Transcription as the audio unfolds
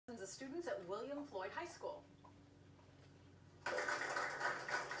students at William Floyd High School.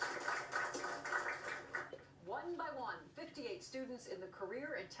 One by one, 58 students in the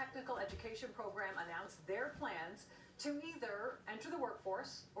Career and Technical Education program announced their plans to either enter the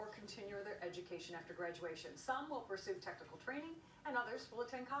workforce or continue their education after graduation. Some will pursue technical training and others will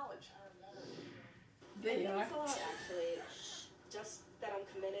attend college. It means a lot, actually. Just that I'm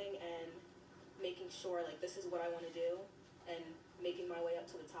committing and making sure like this is what I want to do and making my way up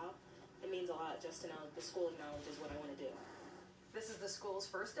to the top. It means a lot just to know the school acknowledges what I want to do. This is the school's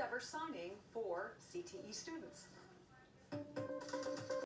first ever signing for CTE students.